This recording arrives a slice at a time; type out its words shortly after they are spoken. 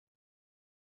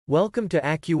Welcome to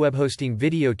AccuWeb Hosting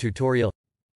video tutorial.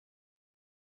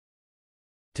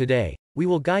 Today, we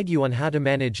will guide you on how to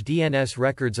manage DNS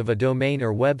records of a domain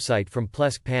or website from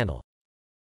Plesk Panel.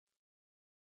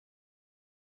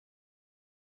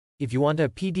 If you want a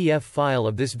PDF file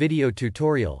of this video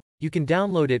tutorial, you can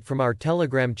download it from our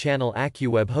Telegram channel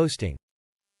AccuWeb Hosting.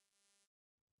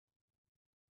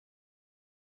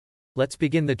 Let's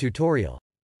begin the tutorial.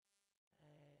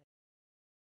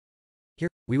 Here,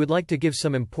 we would like to give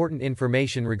some important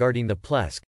information regarding the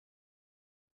Plesk.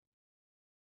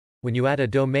 When you add a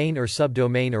domain or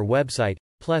subdomain or website,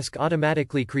 Plesk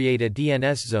automatically create a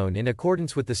DNS zone in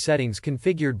accordance with the settings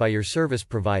configured by your service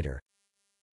provider.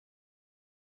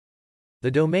 The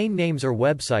domain names or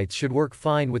websites should work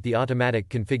fine with the automatic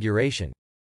configuration.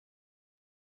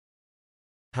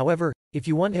 However, if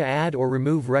you want to add or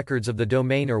remove records of the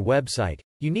domain or website,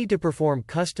 you need to perform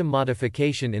custom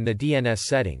modification in the DNS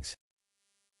settings.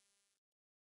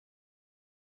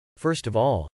 First of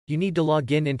all, you need to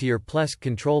log in into your Plesk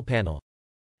control panel.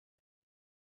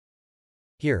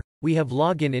 Here, we have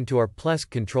login into our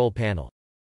Plesk control panel.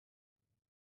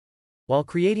 While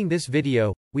creating this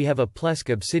video, we have a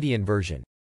Plesk Obsidian version.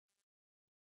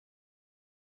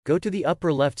 Go to the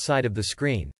upper left side of the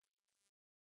screen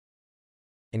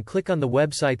and click on the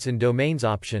Websites and Domains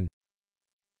option.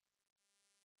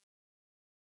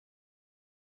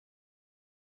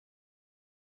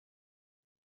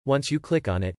 Once you click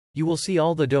on it, you will see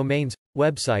all the domains,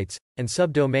 websites, and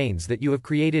subdomains that you have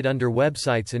created under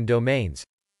Websites and Domains.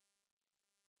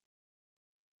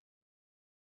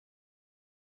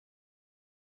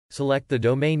 Select the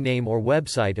domain name or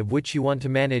website of which you want to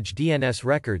manage DNS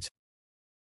records.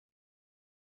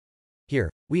 Here,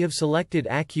 we have selected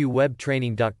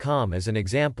AccuWebTraining.com as an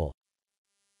example.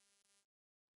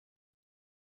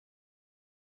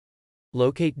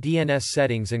 Locate DNS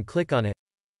settings and click on it.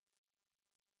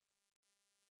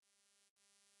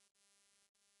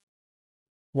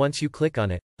 Once you click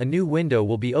on it, a new window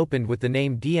will be opened with the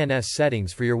name DNS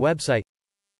settings for your website.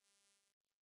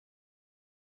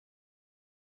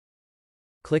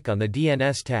 Click on the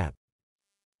DNS tab.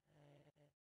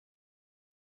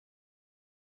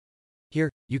 Here,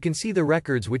 you can see the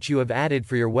records which you have added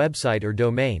for your website or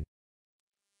domain.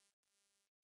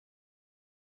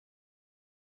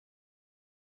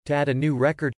 To add a new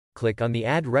record, click on the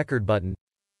Add Record button.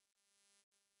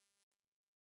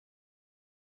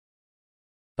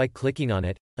 By clicking on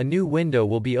it, a new window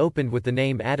will be opened with the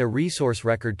name Add a Resource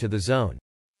Record to the zone.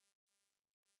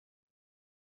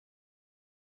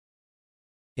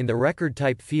 In the Record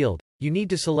Type field, you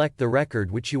need to select the record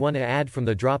which you want to add from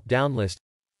the drop-down list.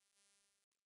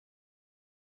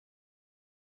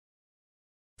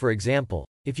 For example,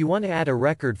 if you want to add a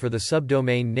record for the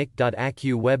subdomain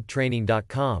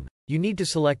nick.accuwebtraining.com, you need to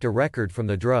select a record from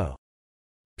the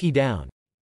drop-down.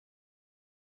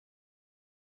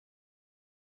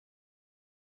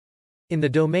 In the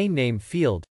domain name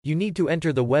field, you need to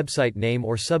enter the website name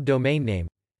or subdomain name.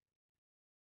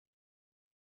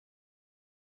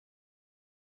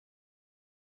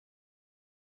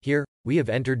 Here, we have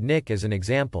entered Nick as an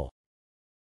example.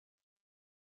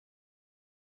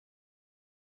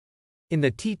 In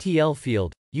the TTL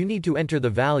field, you need to enter the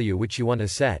value which you want to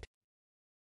set.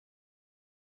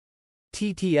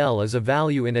 TTL is a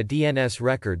value in a DNS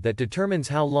record that determines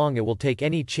how long it will take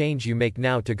any change you make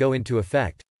now to go into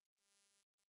effect.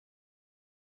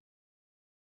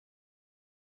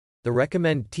 The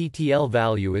recommended TTL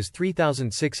value is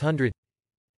 3600.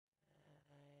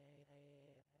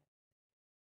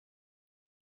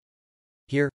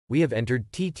 Here, we have entered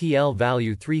TTL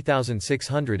value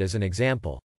 3600 as an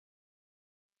example.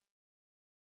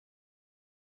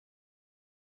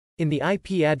 In the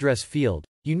IP address field,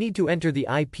 you need to enter the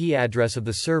IP address of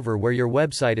the server where your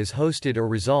website is hosted or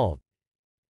resolved.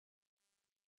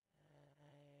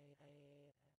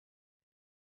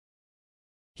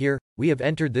 Here, we have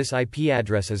entered this IP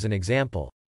address as an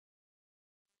example.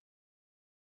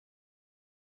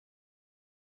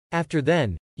 After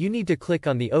then, you need to click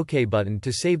on the OK button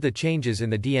to save the changes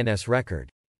in the DNS record.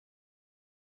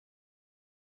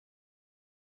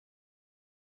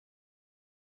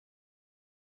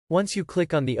 Once you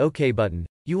click on the OK button,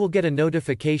 you will get a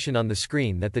notification on the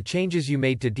screen that the changes you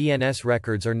made to DNS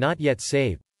records are not yet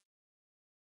saved.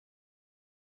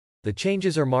 The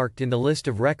changes are marked in the list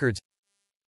of records.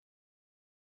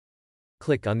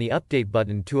 Click on the Update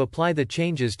button to apply the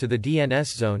changes to the DNS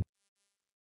zone.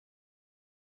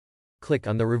 Click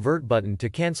on the Revert button to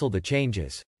cancel the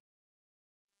changes.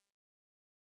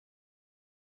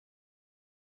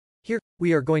 Here,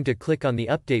 we are going to click on the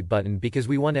Update button because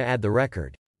we want to add the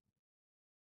record.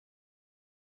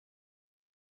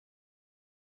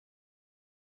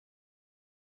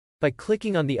 By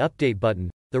clicking on the Update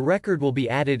button, the record will be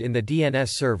added in the DNS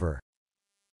server,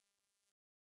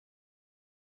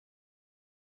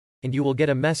 and you will get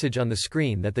a message on the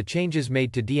screen that the changes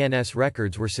made to DNS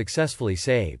records were successfully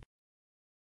saved.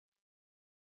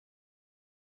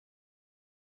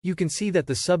 You can see that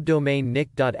the subdomain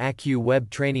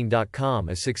nic.acwebtraining.com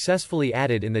is successfully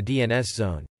added in the DNS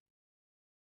zone.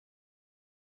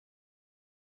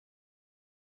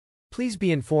 Please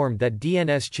be informed that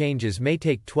DNS changes may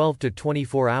take 12 to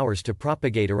 24 hours to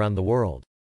propagate around the world.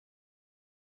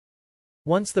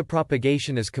 Once the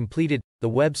propagation is completed, the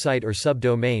website or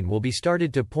subdomain will be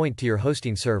started to point to your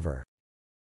hosting server.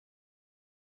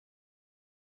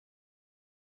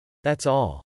 That's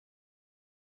all.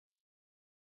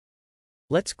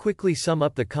 Let's quickly sum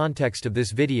up the context of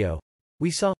this video. We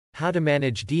saw how to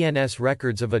manage DNS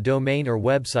records of a domain or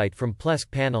website from Plesk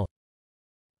Panel.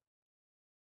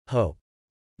 Hope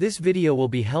this video will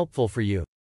be helpful for you.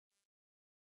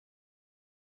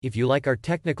 If you like our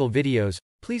technical videos,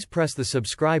 please press the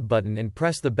subscribe button and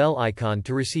press the bell icon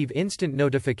to receive instant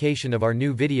notification of our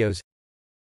new videos.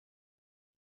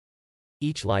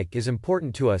 Each like is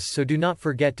important to us, so do not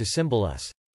forget to symbol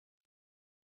us.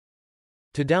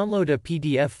 To download a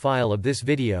PDF file of this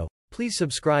video, please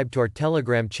subscribe to our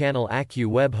Telegram channel Accu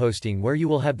Web Hosting, where you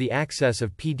will have the access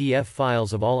of PDF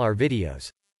files of all our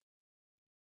videos.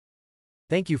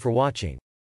 Thank you for watching.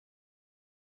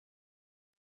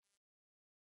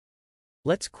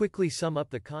 Let's quickly sum up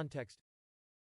the context.